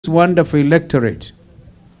wonderful electorate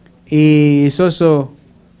is also,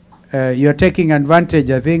 you're taking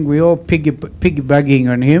advantage. I think we all piggybacking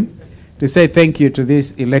on him to say thank you to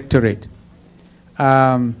this electorate.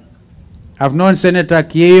 I've known Senator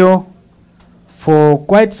Kiyo for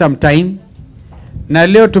quite some time. Na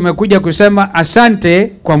leo tumekuja kusema asante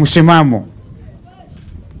kwa msimamo.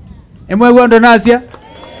 Emwe wondo nasia.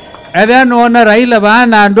 Then ona Raila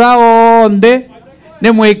bana andwa onde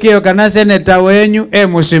ne mwekeo kana senator wenyu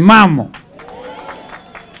msimamo.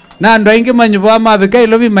 Na ndo ingi manyubo ama bika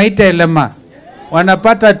ilobi maita elema.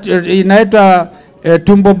 Wanapata inaitwa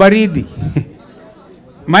tumbo baridi.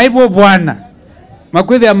 Maibo bwana.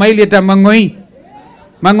 Makwidhi ya maili eta mangoi.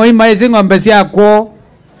 Mangoi maizi ngombe siya kwa.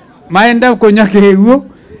 Maenda kunyake hiyo.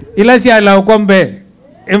 Ila siya la ukombe.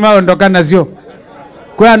 Ima ondokana sio.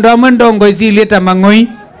 Kwa ndo mwendongo isi ileta mangoi.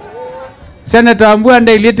 Senator ambua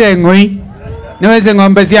anda ileta ngoi. Niweze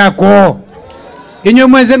ngombe siya kwa. Inyo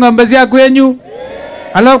mweze ngombe siya kwenyu.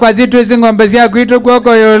 Alo kwa zitu weze ngombe siya kuito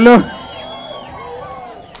kwa yolo.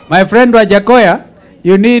 My friend Wajakoya,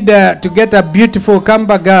 you need to get a beautiful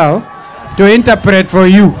Kamba girl to interpret for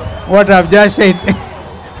you what I've just said.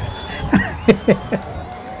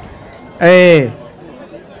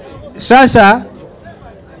 Sasa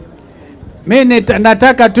mimi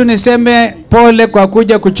nataka tu niseme pole kwa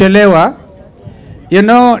kuja kuchelewa. You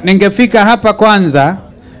know, ningefika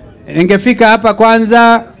hapa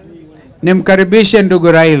kwanza nimkaribishe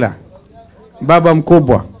ndugu Raila, baba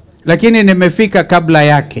mkubwa, lakini nimefika kabla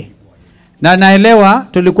yake. Na naelewa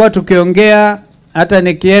tulikuwa tukiongea hata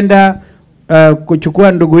nikienda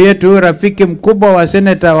kuchukua ndugu yetu rafiki mkubwa wa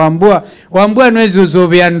Senator Wambua nwezi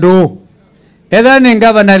uzuvia ndu. Edhani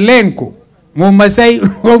ngava na lenku mumasai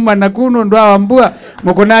manakunu ndo Wambua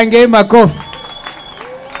mkunange makofi.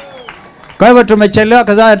 Kwa hivyo tumechelewa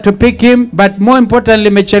kaza to pick him, but more importantly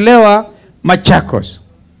mechelewa Machakos.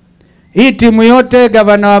 Hii timu yote,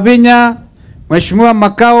 Gavana Wavinya, Mheshimiwa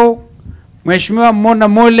Makao, Mheshimiwa Mona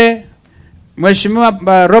Mole, Mheshimiwa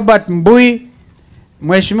Robert Mbui,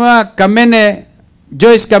 Mheshimiwa Kamene,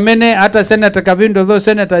 Joyce Kamene, hata Senator Kavindo, though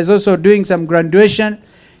Senator is also doing some graduation.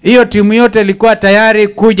 Hiyo timu yote ilikuwa tayari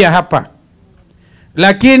kuja hapa.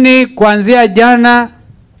 Lakini kuanzia jana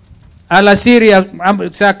alasiri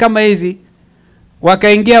saa kama hizi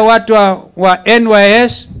wakaingia watu wa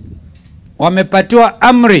NYS, wamepatiwa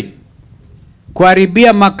amri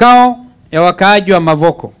kuharibia makao ya wakaaji wa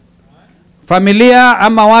Mavoko. Familia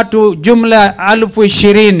ama watu jumla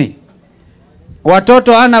 20,000.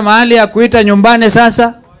 Watoto hana mahali ya kuita nyumbani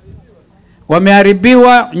sasa.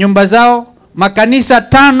 Wameharibiwa nyumba zao. Makanisa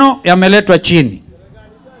 5 yameletwa chini.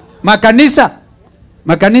 Makanisa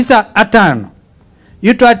 5.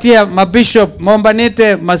 Yuto atia mabishop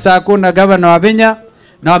Mombanite Masaku na Gavana Wavinya,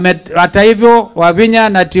 na hata hivyo Wavinya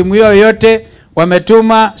na timu hiyo yote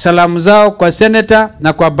wametuma salamu zao kwa senator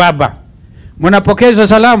na kwa baba. Mnapokea hizo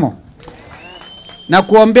salamu? Na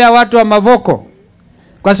kuombea watu wa Mavoko,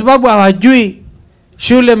 kwa sababu hawajui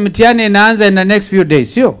shule mtihani inaanza in the next few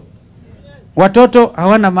days, sio? Watoto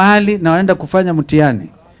hawana mahali na waenda kufanya mtihani.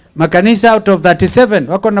 Makanisa out of 37,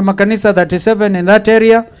 wako na makanisa 37 in that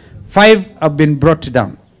area, 5 have been brought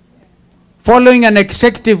down following an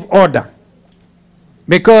executive order,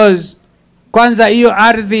 because kwanza hiyo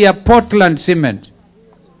ardhi ya Portland Cement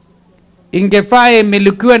ingefaa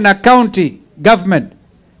imilikiwe na county government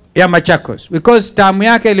ya Machakos, because tamu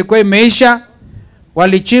yake ilikuwa imeisha.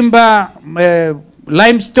 Walichimba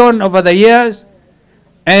limestone over the years,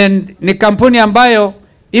 and ni kampuni ambayo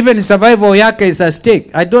even survival yake is at stake.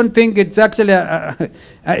 I don't think it's actually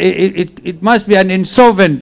it must be an insolvent